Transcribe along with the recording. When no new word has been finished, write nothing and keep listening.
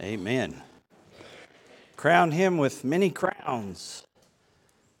Amen. Crown him with many crowns.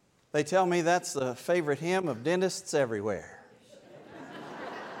 They tell me that's the favorite hymn of dentists everywhere.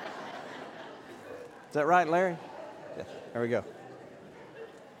 Is that right, Larry? Yeah, there we go.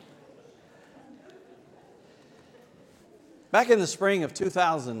 Back in the spring of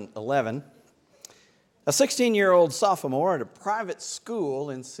 2011, a 16-year-old sophomore at a private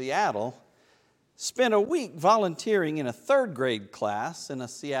school in Seattle spent a week volunteering in a third grade class in a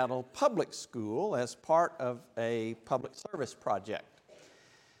Seattle public school as part of a public service project.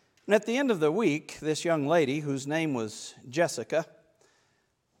 And at the end of the week, this young lady, whose name was Jessica,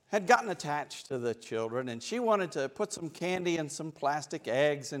 had gotten attached to the children, and she wanted to put some candy in some plastic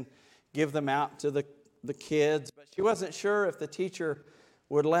eggs and give them out to the kids, but she wasn't sure if the teacher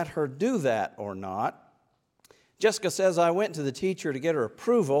would let her do that or not. Jessica says, I went to the teacher to get her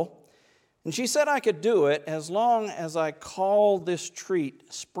approval, and she said I could do it as long as I called this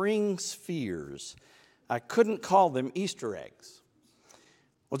treat spring spheres. I couldn't call them Easter eggs.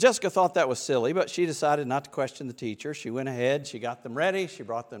 Well, Jessica thought that was silly, but she decided not to question the teacher. She went ahead, she got them ready, she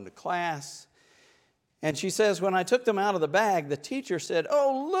brought them to class. And she says, when I took them out of the bag, the teacher said,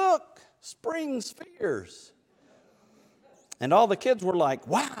 oh, look, spring spheres. And all the kids were like,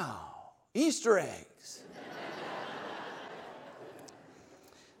 wow, Easter eggs.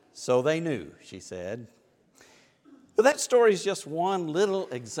 So they knew, she said. But that story is just one little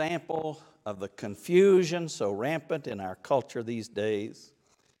example of the confusion so rampant in our culture these days.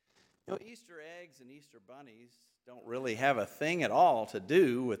 You know, Easter eggs and Easter bunnies don't really have a thing at all to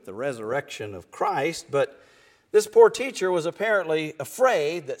do with the resurrection of Christ, but this poor teacher was apparently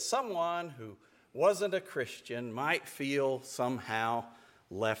afraid that someone who wasn't a Christian might feel somehow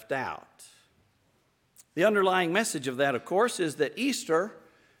left out. The underlying message of that, of course, is that Easter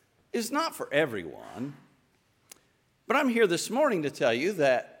is not for everyone. But I'm here this morning to tell you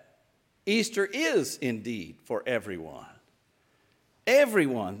that Easter is indeed for everyone.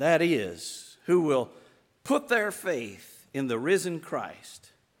 Everyone, that is, who will put their faith in the risen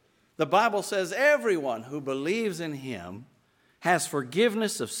Christ. The Bible says everyone who believes in him has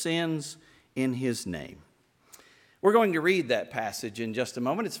forgiveness of sins in his name. We're going to read that passage in just a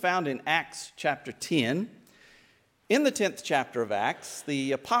moment. It's found in Acts chapter 10. In the 10th chapter of Acts,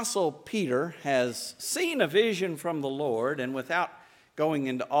 the Apostle Peter has seen a vision from the Lord, and without going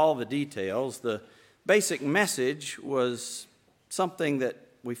into all the details, the basic message was something that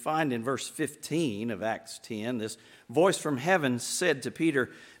we find in verse 15 of Acts 10. This voice from heaven said to Peter,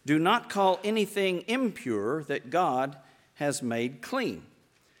 do not call anything impure that God has made clean.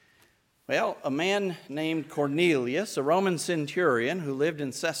 Well, a man named Cornelius, a Roman centurion who lived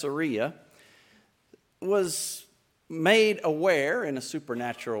in Caesarea, was made aware in a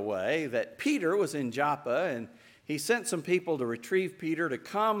supernatural way that Peter was in Joppa, and he sent some people to retrieve Peter to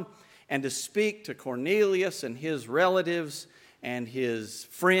come and to speak to Cornelius and his relatives and his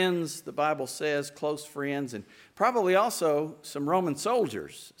friends, the Bible says, close friends, and probably also some Roman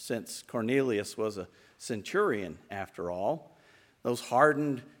soldiers, since Cornelius was a centurion after all. Those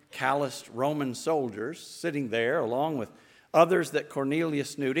hardened, calloused Roman soldiers sitting there along with others that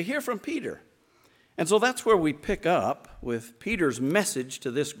Cornelius knew to hear from Peter. And so that's where we pick up with Peter's message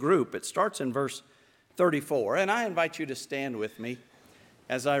to this group. It starts in verse 34, and I invite you to stand with me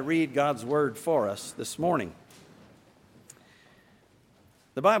as I read God's word for us this morning.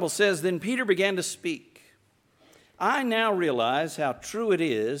 The Bible says, then Peter began to speak. I now realize how true it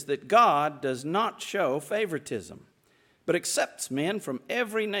is that God does not show favoritism, but accepts men from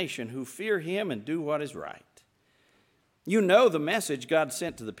every nation who fear him and do what is right. You know the message God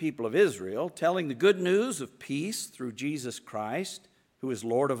sent to the people of Israel, telling the good news of peace through Jesus Christ, who is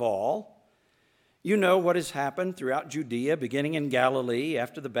Lord of all. You know what has happened throughout Judea, beginning in Galilee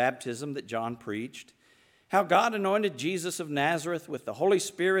after the baptism that John preached, how God anointed Jesus of Nazareth with the Holy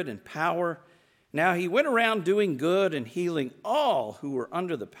Spirit and power. Now he went around doing good and healing all who were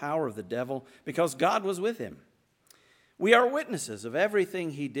under the power of the devil, because God was with him. We are witnesses of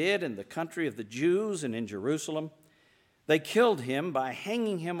everything he did in the country of the Jews and in Jerusalem. They killed him by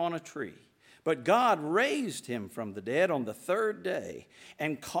hanging him on a tree, but God raised him from the dead on the third day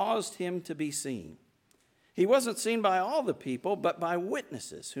and caused him to be seen. He wasn't seen by all the people, but by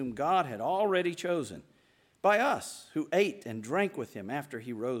witnesses whom God had already chosen, by us who ate and drank with him after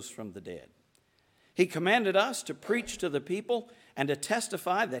he rose from the dead. He commanded us to preach to the people and to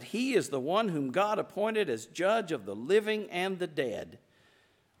testify that he is the one whom God appointed as judge of the living and the dead.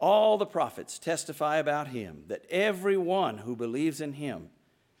 All the prophets testify about him, that everyone who believes in him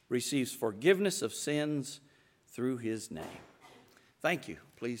receives forgiveness of sins through his name. Thank you.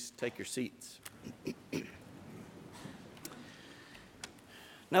 Please take your seats.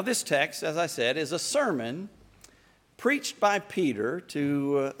 Now, this text, as I said, is a sermon preached by Peter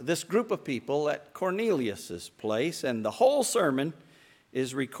to this group of people at Cornelius' place, and the whole sermon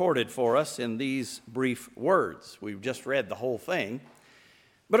is recorded for us in these brief words. We've just read the whole thing.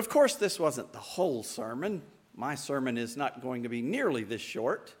 But of course, this wasn't the whole sermon. My sermon is not going to be nearly this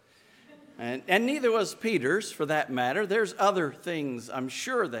short, and neither was Peter's, for that matter. There's other things I'm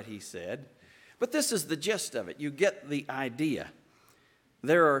sure that he said, but this is the gist of it. You get the idea.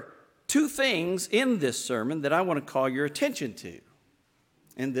 There are two things in this sermon that I want to call your attention to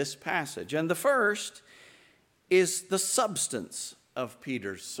in this passage. And the first is the substance of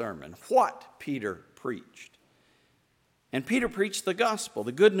Peter's sermon, what Peter preached. And Peter preached the gospel,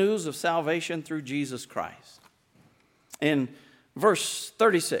 the good news of salvation through Jesus Christ. In verse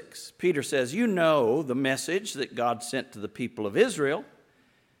 36, Peter says, "You know the message that God sent to the people of Israel,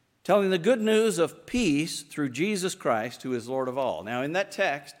 telling the good news of peace through Jesus Christ, who is Lord of all." Now, in that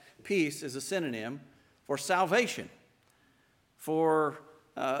text, peace is a synonym for salvation, for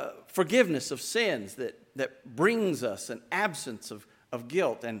forgiveness of sins that brings us an absence of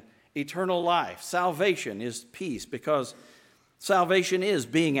guilt and eternal life. Salvation is peace, because salvation is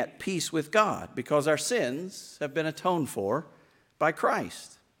being at peace with God, because our sins have been atoned for by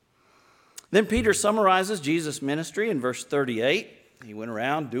Christ. Then Peter summarizes Jesus' ministry in verse 38. He went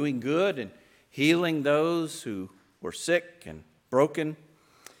around doing good and healing those who were sick and broken.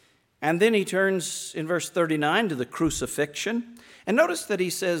 And then he turns in verse 39 to the crucifixion. And notice that he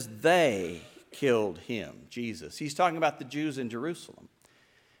says they killed him, Jesus. He's talking about the Jews in Jerusalem.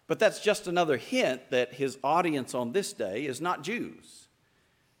 But that's just another hint that his audience on this day is not Jews.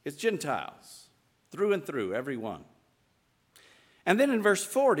 It's Gentiles, through and through, every one. And then in verse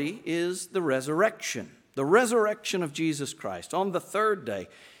 40 is the resurrection of Jesus Christ on the third day.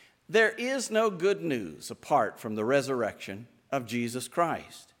 There is no good news apart from the resurrection of Jesus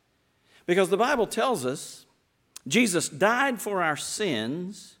Christ. Because the Bible tells us Jesus died for our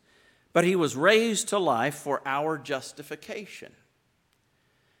sins, but he was raised to life for our justification.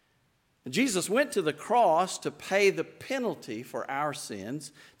 Jesus went to the cross to pay the penalty for our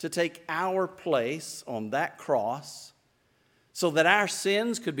sins, to take our place on that cross, so that our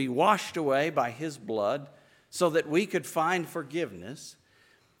sins could be washed away by his blood, so that we could find forgiveness.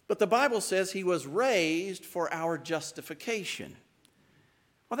 But the Bible says he was raised for our justification.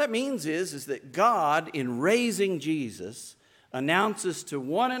 What that means is that God, in raising Jesus, announces to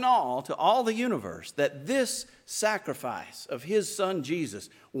one and all, to all the universe, that this sacrifice of his son Jesus,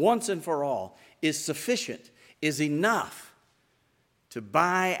 once and for all, is sufficient, is enough to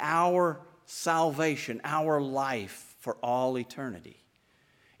buy our salvation, our life for all eternity.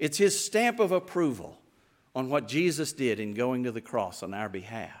 It's his stamp of approval on what Jesus did in going to the cross on our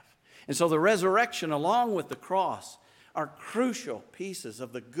behalf. And so the resurrection, along with the cross, are crucial pieces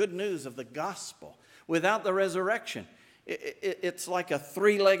of the good news of the gospel. Without the resurrection, it's like a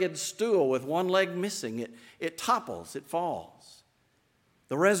three-legged stool with one leg missing. It topples, it falls.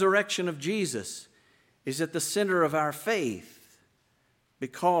 The resurrection of Jesus is at the center of our faith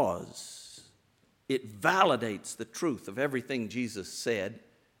because it validates the truth of everything Jesus said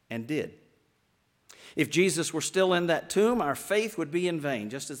and did. If Jesus were still in that tomb, our faith would be in vain,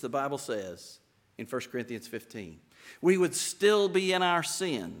 just as the Bible says in 1 Corinthians 15. We would still be in our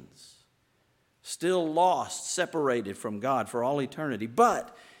sins, still lost, separated from God for all eternity.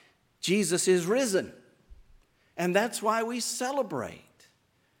 But Jesus is risen, and that's why we celebrate.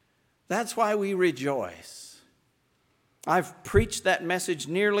 That's why we rejoice. I've preached that message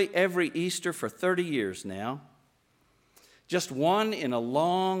nearly every Easter for 30 years now. Just one in a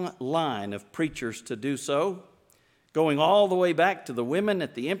long line of preachers to do so, going all the way back to the women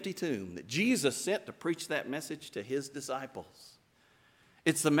at the empty tomb that Jesus sent to preach that message to his disciples.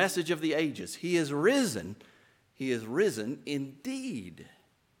 It's the message of the ages. He is risen. He is risen indeed.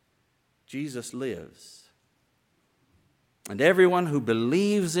 Jesus lives. And everyone who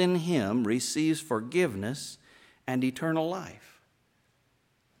believes in him receives forgiveness and eternal life.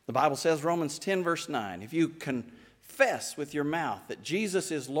 The Bible says, Romans 10 verse 9, if you confess with your mouth that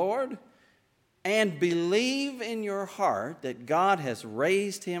Jesus is Lord and believe in your heart that God has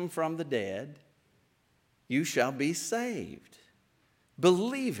raised him from the dead, you shall be saved.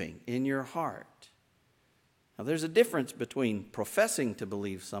 Believing in your heart. Now there's a difference between professing to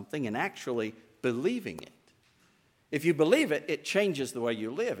believe something and actually believing it. If you believe it, it changes the way you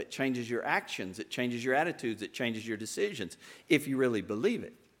live. It changes your actions. It changes your attitudes. It changes your decisions, if you really believe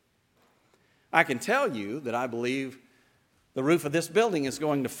it. I can tell you that I believe the roof of this building is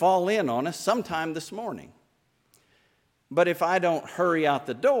going to fall in on us sometime this morning. But if I don't hurry out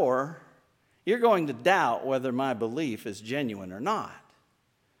the door, you're going to doubt whether my belief is genuine or not.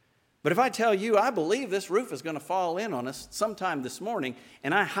 But if I tell you I believe this roof is going to fall in on us sometime this morning,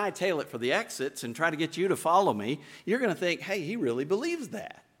 and I hightail it for the exits and try to get you to follow me, you're going to think, hey, he really believes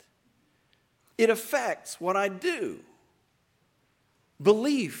that. It affects what I do.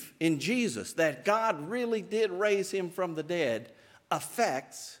 Belief in Jesus, that God really did raise him from the dead,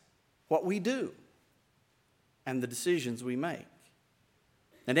 affects what we do and the decisions we make.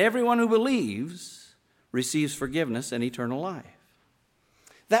 And everyone who believes receives forgiveness and eternal life.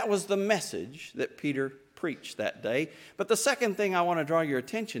 That was the message that Peter preached that day. But the second thing I want to draw your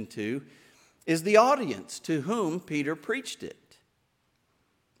attention to is the audience to whom Peter preached it.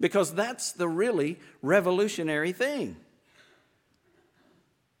 Because that's the really revolutionary thing.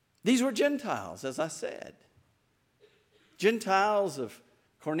 These were Gentiles, as I said. Gentiles of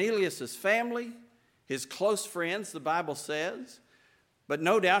Cornelius' family, his close friends, the Bible says, but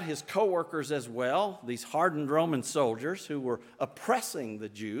no doubt his co-workers as well, these hardened Roman soldiers who were oppressing the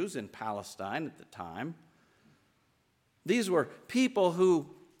Jews in Palestine at the time. These were people who,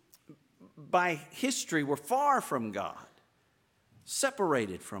 by history, were far from God,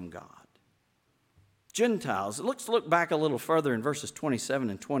 separated from God. Gentiles. Let's look back a little further in verses 27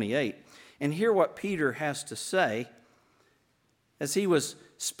 and 28 and hear what Peter has to say. As he was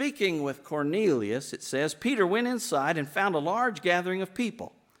speaking with Cornelius, it says, Peter went inside and found a large gathering of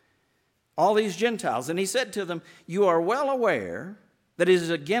people, all these Gentiles. And he said to them, you are well aware that it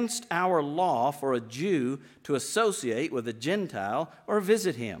is against our law for a Jew to associate with a Gentile or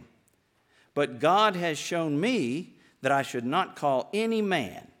visit him. But God has shown me that I should not call any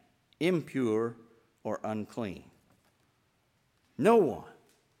man impure or unclean. No one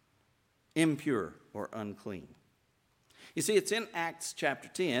impure or unclean. You see, it's in Acts chapter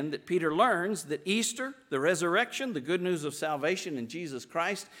 10 that Peter learns that Easter, the resurrection, the good news of salvation in Jesus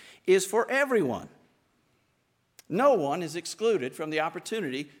Christ, is for everyone. No one is excluded from the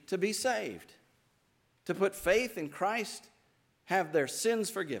opportunity to be saved, to put faith in Christ, have their sins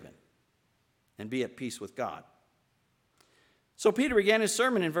forgiven, and be at peace with God. So Peter began his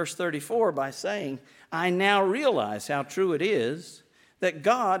sermon in verse 34 by saying, I now realize how true it is that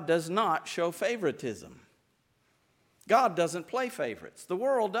God does not show favoritism. God doesn't play favorites. The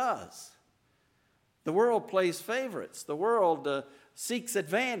world does. The world plays favorites. The world seeks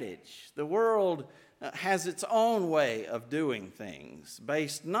advantage. The world has its own way of doing things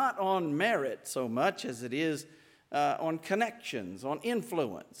based not on merit so much as it is on connections, on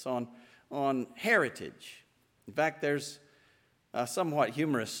influence, on heritage. In fact, there's a somewhat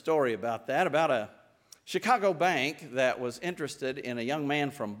humorous story about that, about a Chicago bank that was interested in a young man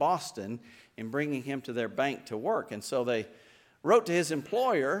from Boston in bringing him to their bank to work. And so they wrote to his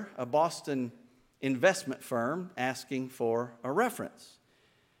employer, a Boston investment firm, asking for a reference.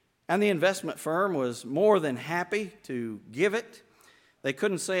 And the investment firm was more than happy to give it. They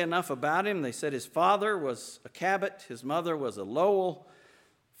couldn't say enough about him. They said his father was a Cabot, his mother was a Lowell.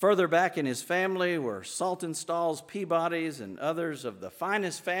 Further back in his family were Saltonstalls, Peabodys, and others of the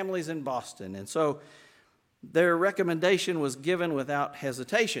finest families in Boston. And so their recommendation was given without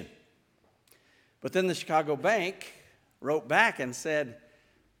hesitation. But then the Chicago bank wrote back and said,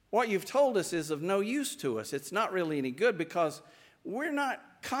 what you've told us is of no use to us. It's not really any good because we're not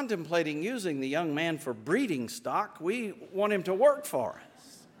contemplating using the young man for breeding stock. We want him to work for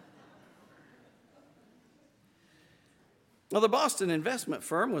us. Well, the Boston investment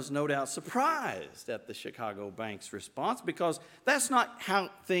firm was no doubt surprised at the Chicago bank's response because that's not how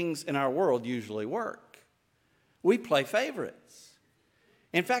things in our world usually work. We play favorites.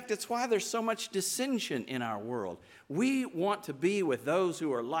 In fact, it's why there's so much dissension in our world. We want to be with those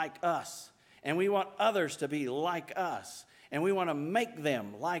who are like us, and we want others to be like us, and we want to make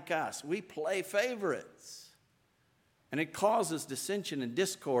them like us. We play favorites. And it causes dissension and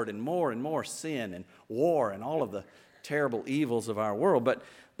discord and more sin and war and all of the terrible evils of our world. But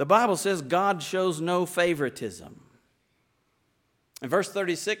the Bible says God shows no favoritism. And verse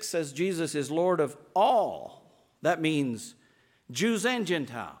 36 says Jesus is Lord of all. That means Jews and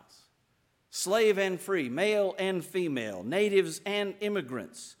Gentiles, slave and free, male and female, natives and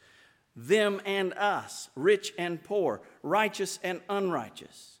immigrants, them and us, rich and poor, righteous and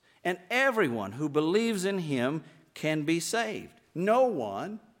unrighteous. And everyone who believes in him can be saved. No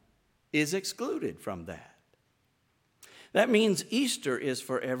one is excluded from that. That means Easter is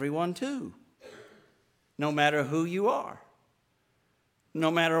for everyone too, no matter who you are,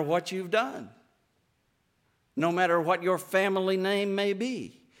 no matter what you've done, no matter what your family name may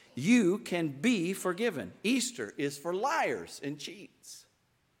be. You can be forgiven. Easter is for liars and cheats.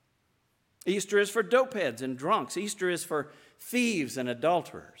 Easter is for dopeheads and drunks. Easter is for thieves and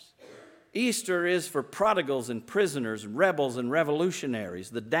adulterers. Easter is for prodigals and prisoners, rebels and revolutionaries,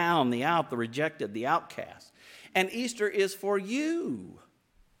 the down, the out, the rejected, the outcast. And Easter is for you,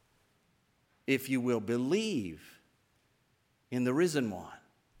 if you will believe in the risen one,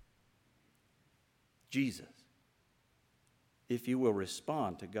 Jesus. If you will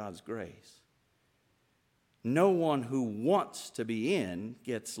respond to God's grace. No one who wants to be in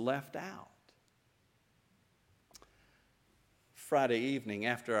gets left out. Friday evening,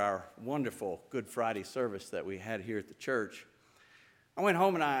 after our wonderful Good Friday service that we had here at the church, I went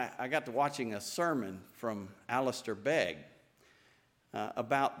home and I got to watching a sermon from Alistair Begg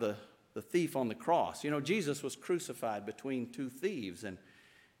about the thief on the cross. You know, Jesus was crucified between two thieves,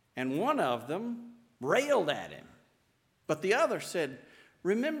 and one of them railed at him. But the other said,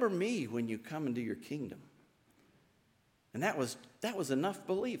 "Remember me when you come into your kingdom." And that was enough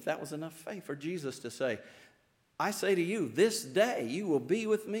belief, that was enough faith for Jesus to say, "I say to you, this day you will be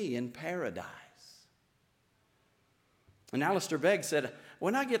with me in paradise." And Alistair Begg said,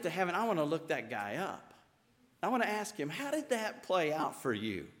 "When I get to heaven, I want to look that guy up. I want to ask him, how did that play out for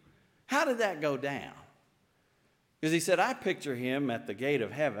you? How did that go down?" Because he said, I picture him at the gate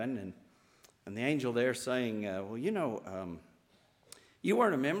of heaven and the angel there saying, "Well, you know, you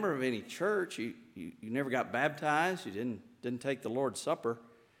weren't a member of any church. You never got baptized. You didn't take the Lord's Supper.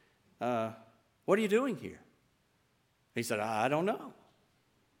 What are you doing here?" He said, "I don't know."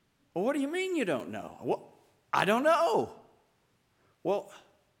 "Well, what do you mean you don't know?" "Well, I don't know." Well,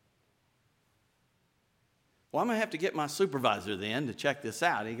 I'm going to have to get my supervisor then to check this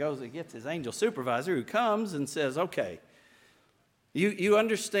out. He goes and gets his angel supervisor who comes and says, "Okay, you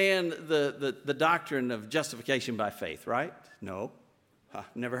understand the doctrine of justification by faith, right?" "No,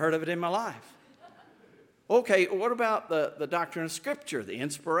 I've never heard of it in my life." "Okay, what about the doctrine of Scripture, the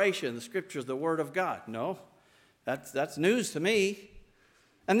inspiration, the Scriptures, the Word of God?" "No, that's news to me."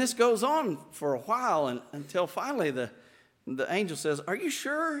 And this goes on for a while until finally the angel says, "Are you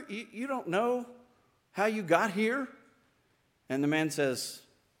sure you don't know how you got here?" And the man says,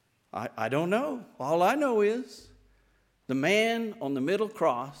 I don't know. All I know is the man on the middle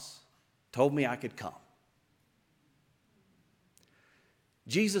cross told me I could come."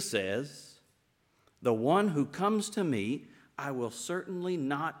 Jesus says, "The one who comes to me, I will certainly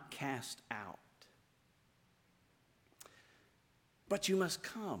not cast out." But you must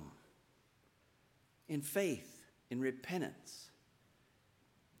come in faith, in repentance,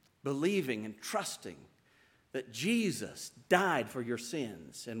 believing and trusting that Jesus died for your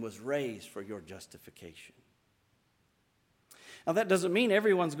sins and was raised for your justification. Now, that doesn't mean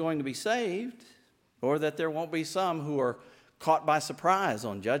everyone's going to be saved, or that there won't be some who are caught by surprise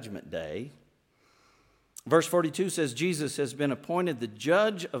on Judgment Day. Verse 42 says, Jesus has been appointed the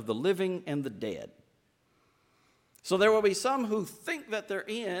judge of the living and the dead. So there will be some who think that they're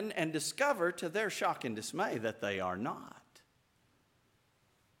in and discover to their shock and dismay that they are not.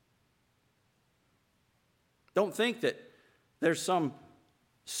 Don't think that there's some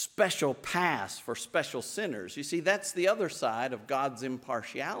special pass for special sinners. You see, that's the other side of God's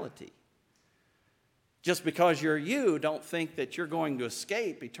impartiality. Just because you're you, don't think that you're going to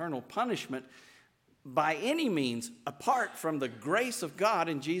escape eternal punishment by any means apart from the grace of God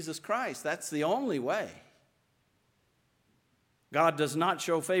in Jesus Christ. That's the only way. God does not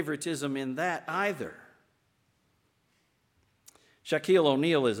show favoritism in that either. Shaquille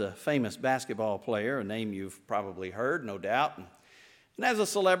O'Neal is a famous basketball player, a name you've probably heard, no doubt. And as a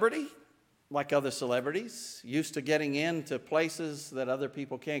celebrity, like other celebrities, used to getting into places that other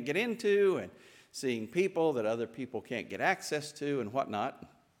people can't get into and seeing people that other people can't get access to and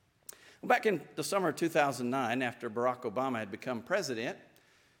whatnot. Back in the summer of 2009, after Barack Obama had become president,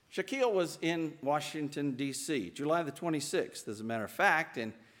 Shaquille was in Washington, D.C., July the 26th, as a matter of fact,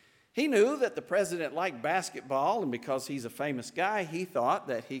 and he knew that the president liked basketball, and because he's a famous guy, he thought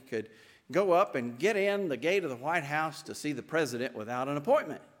that he could go up and get in the gate of the White House to see the president without an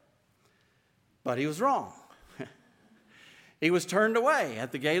appointment. But he was wrong. He was turned away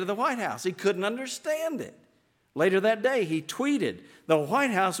at the gate of the White House. He couldn't understand it. Later that day, he tweeted, "The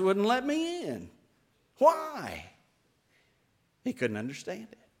White House wouldn't let me in. Why?" He couldn't understand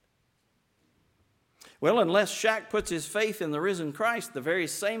it. Well, unless Shaq puts his faith in the risen Christ, the very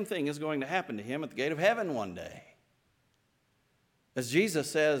same thing is going to happen to him at the gate of heaven one day. As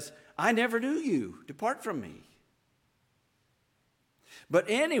Jesus says, "I never knew you. Depart from me." But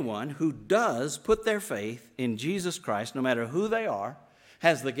anyone who does put their faith in Jesus Christ, no matter who they are,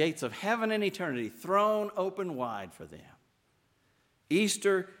 has the gates of heaven and eternity thrown open wide for them.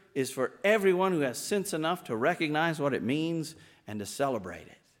 Easter is for everyone who has sense enough to recognize what it means and to celebrate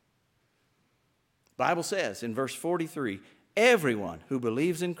it. The Bible says in verse 43, Everyone who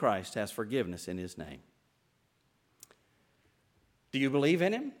believes in Christ has forgiveness in his name. Do you believe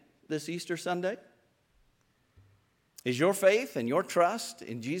in him this Easter Sunday? Is your faith and your trust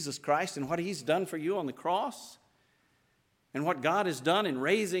in Jesus Christ and what he's done for you on the cross and what God has done in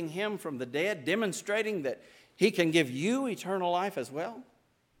raising him from the dead, demonstrating that he can give you eternal life as well?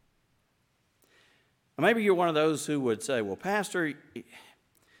 Maybe you're one of those who would say, well, Pastor,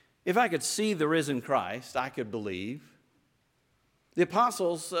 if I could see the risen Christ, I could believe. The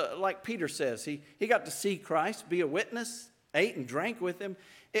apostles, like Peter says, he got to see Christ, be a witness, ate and drank with him.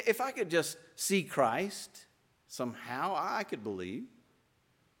 If I could just see Christ somehow, I could believe.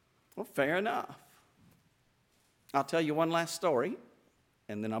 Well, fair enough. I'll tell you one last story,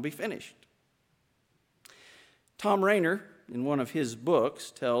 and then I'll be finished. Tom Rainer, in one of his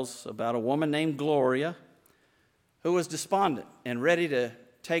books, tells about a woman named Gloria who was despondent and ready to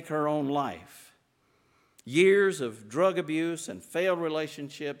take her own life. Years of drug abuse and failed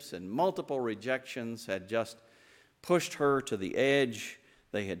relationships and multiple rejections had just pushed her to the edge.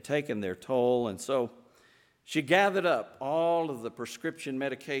 They had taken their toll, and so she gathered up all of the prescription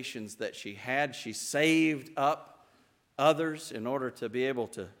medications that she had. She saved up others in order to be able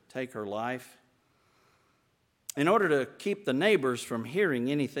to take her life. In order to keep the neighbors from hearing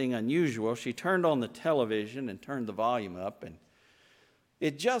anything unusual, she turned on the television and turned the volume up, and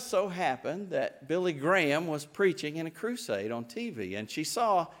it just so happened that Billy Graham was preaching in a crusade on TV, and she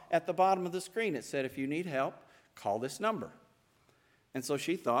saw at the bottom of the screen it said, if you need help, call this number. And so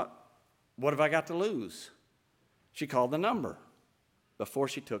she thought, what have I got to lose? She called the number before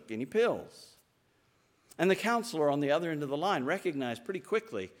she took any pills. And the counselor on the other end of the line recognized pretty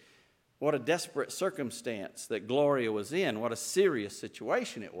quickly what a desperate circumstance that Gloria was in, what a serious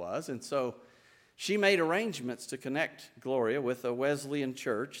situation it was. And so she made arrangements to connect Gloria with a Wesleyan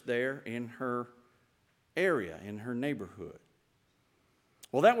church there in her area, in her neighborhood.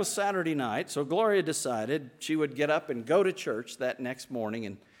 Well, that was Saturday night, so Gloria decided she would get up and go to church that next morning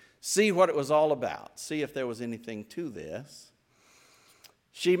and see what it was all about, see if there was anything to this.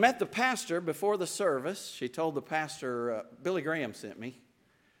 She met the pastor before the service. She told the pastor, Billy Graham sent me,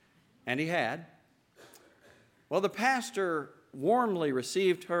 and he had. Well, the pastor warmly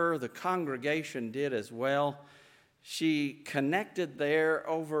received her. The congregation did as well. She connected there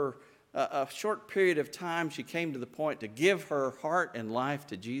over a short period of time. She came to the point to give her heart and life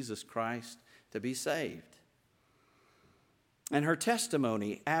to Jesus Christ to be saved. And her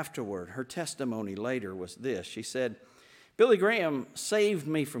testimony afterward, her testimony later was this. She said, Billy Graham saved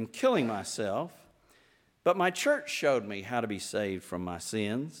me from killing myself, but my church showed me how to be saved from my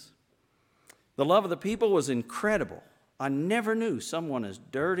sins. The love of the people was incredible. I never knew someone as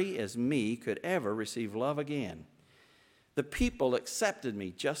dirty as me could ever receive love again. The people accepted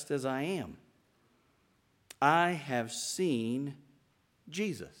me just as I am. I have seen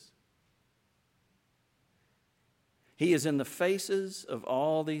Jesus. He is in the faces of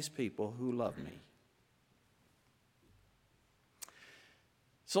all these people who love me.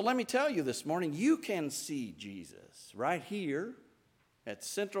 So let me tell you this morning, you can see Jesus right here at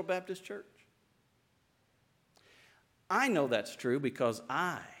Central Baptist Church. I know that's true because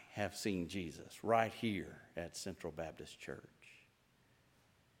I have seen Jesus right here at Central Baptist Church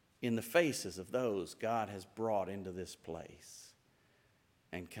in the faces of those God has brought into this place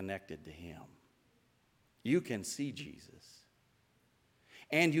and connected to him. You can see Jesus,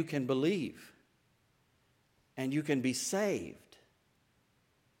 and you can believe, and you can be saved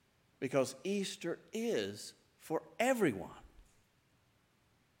because Easter is for everyone,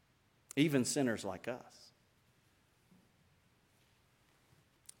 even sinners like us.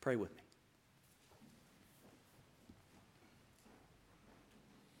 Pray with me.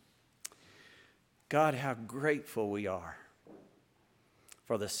 God, how grateful we are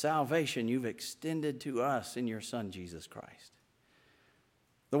for the salvation you've extended to us in your Son, Jesus Christ.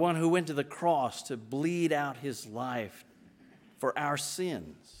 The one who went to the cross to bleed out his life for our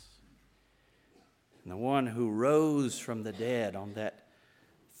sins. And the one who rose from the dead on that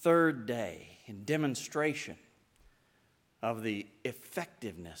third day in demonstration of the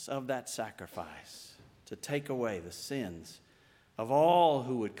effectiveness of that sacrifice to take away the sins of all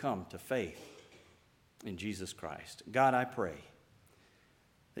who would come to faith in Jesus Christ. God, I pray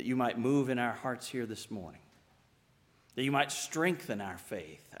that you might move in our hearts here this morning, that you might strengthen our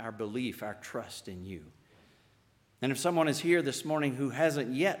faith, our belief, our trust in you. And if someone is here this morning who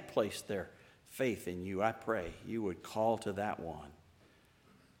hasn't yet placed their faith in you, I pray you would call to that one.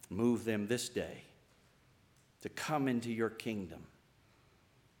 Move them this day to come into your kingdom,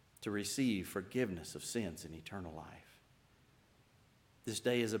 to receive forgiveness of sins and eternal life. This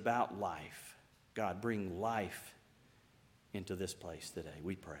day is about life. God, bring life into this place today.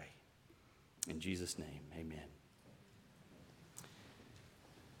 We pray. In Jesus' name, amen.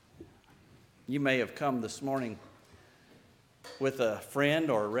 You may have come this morning with a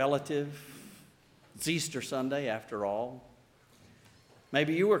friend or a relative. It's Easter Sunday, after all.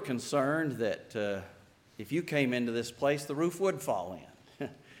 Maybe you were concerned that if you came into this place, the roof would fall in.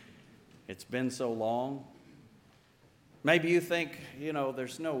 It's been so long. Maybe you think,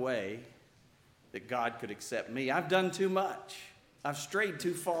 there's no way that God could accept me. I've done too much. I've strayed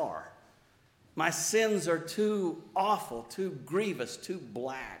too far. My sins are too awful, too grievous, too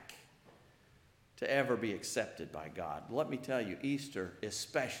black to ever be accepted by God. Let me tell you, Easter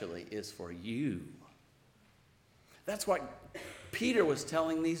especially is for you. That's what Peter was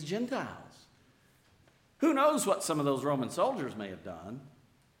telling these Gentiles. Who knows what some of those Roman soldiers may have done?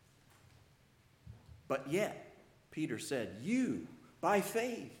 But yet, Peter said, you, by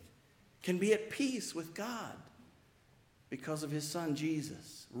faith, can be at peace with God because of his Son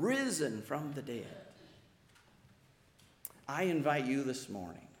Jesus, risen from the dead. I invite you this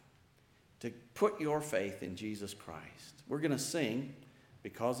morning to put your faith in Jesus Christ. We're going to sing,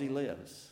 Because He Lives.